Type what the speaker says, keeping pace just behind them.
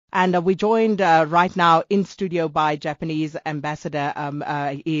And we're joined right now in studio by Japanese Ambassador,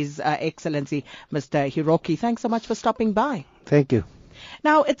 His Excellency, Mr. Hiroki. Thanks so much for stopping by. Thank you.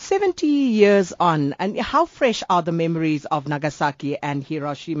 Now, it's 70 years on, and how fresh are the memories of Nagasaki and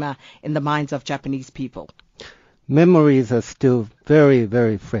Hiroshima in the minds of Japanese people? Memories are still very,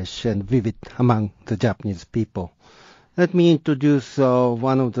 very fresh and vivid among the Japanese people. Let me introduce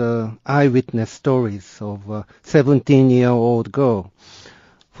one of the eyewitness stories of a 17-year-old girl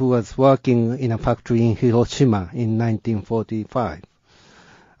who was working in a factory in Hiroshima in 1945.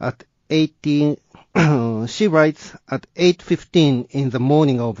 She writes, at 8:15 in the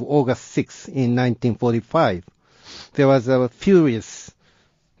morning of August 6 in 1945, there was a furious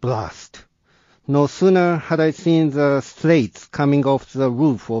blast. No sooner had I seen the slates coming off the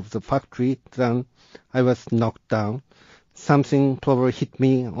roof of the factory than I was knocked down. Something probably hit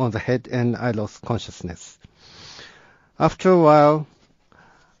me on the head and I lost consciousness. After a while,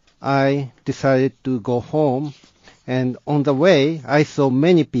 I decided to go home, and on the way I saw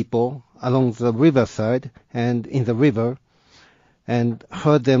many people along the riverside and in the river and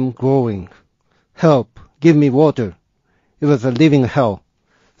heard them growling, "Help! Give me water!" It was a living hell.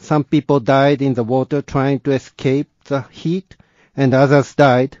 Some people died in the water trying to escape the heat, and others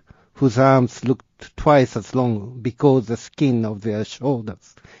died whose arms looked twice as long because the skin of their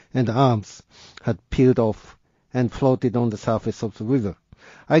shoulders and arms had peeled off and floated on the surface of the river.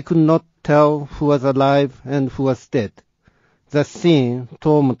 I could not tell who was alive and who was dead. The scene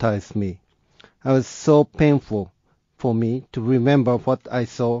traumatized me. It was so painful for me to remember what I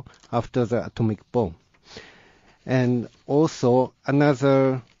saw after the atomic bomb. And also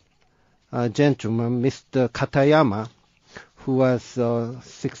another gentleman, Mr. Katayama, who was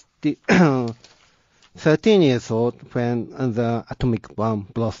 13 years old when the atomic bomb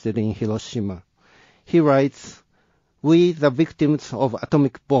blasted in Hiroshima. He writes, "We, the victims of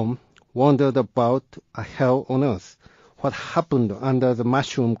atomic bomb, wondered about a hell on earth. What happened under the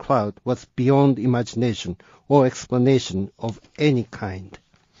mushroom cloud was beyond imagination or explanation of any kind.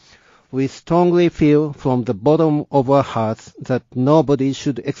 We strongly feel from the bottom of our hearts that nobody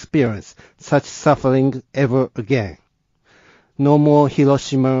should experience such suffering ever again. No more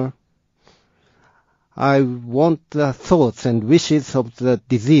Hiroshima. I want the thoughts and wishes of the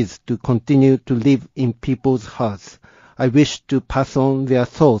deceased to continue to live in people's hearts. I wish to pass on their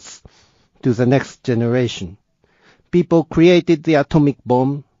thoughts to the next generation. People created the atomic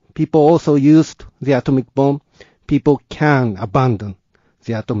bomb. People also used the atomic bomb. People can abandon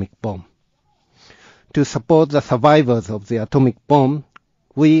the atomic bomb. To support the survivors of the atomic bomb,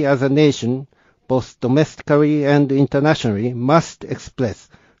 we as a nation, both domestically and internationally, must express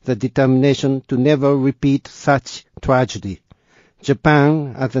the determination to never repeat such tragedy.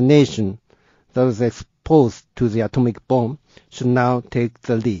 Japan, as a nation that was exposed to the atomic bomb, should now take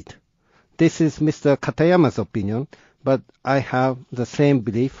the lead." This is Mr. Katayama's opinion, but I have the same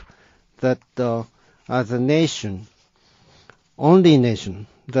belief that as a nation, only nation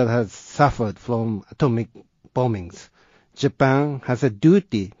that has suffered from atomic bombings, Japan has a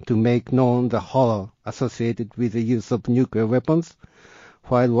duty to make known the horror associated with the use of nuclear weapons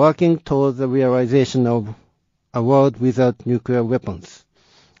while working towards the realization of a world without nuclear weapons.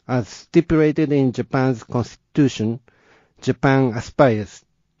 As stipulated in Japan's constitution, Japan aspires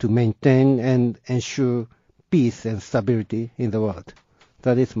to maintain and ensure peace and stability in the world.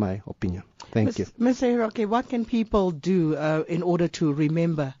 That is my opinion. Thank you. Mr. Hiroki, what can people do in order to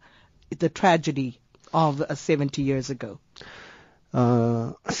remember the tragedy of 70 years ago?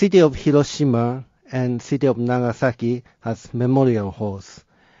 City of Hiroshima and city of Nagasaki has memorial halls,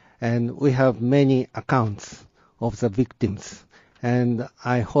 and we have many accounts of the victims, and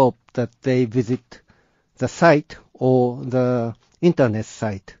I hope that they visit the site or the internet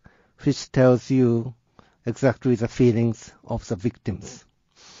site which tells you exactly the feelings of the victims.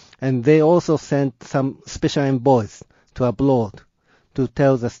 And they also sent some special envoys to abroad to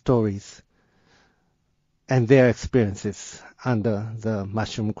tell the stories and their experiences under the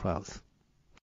mushroom clouds.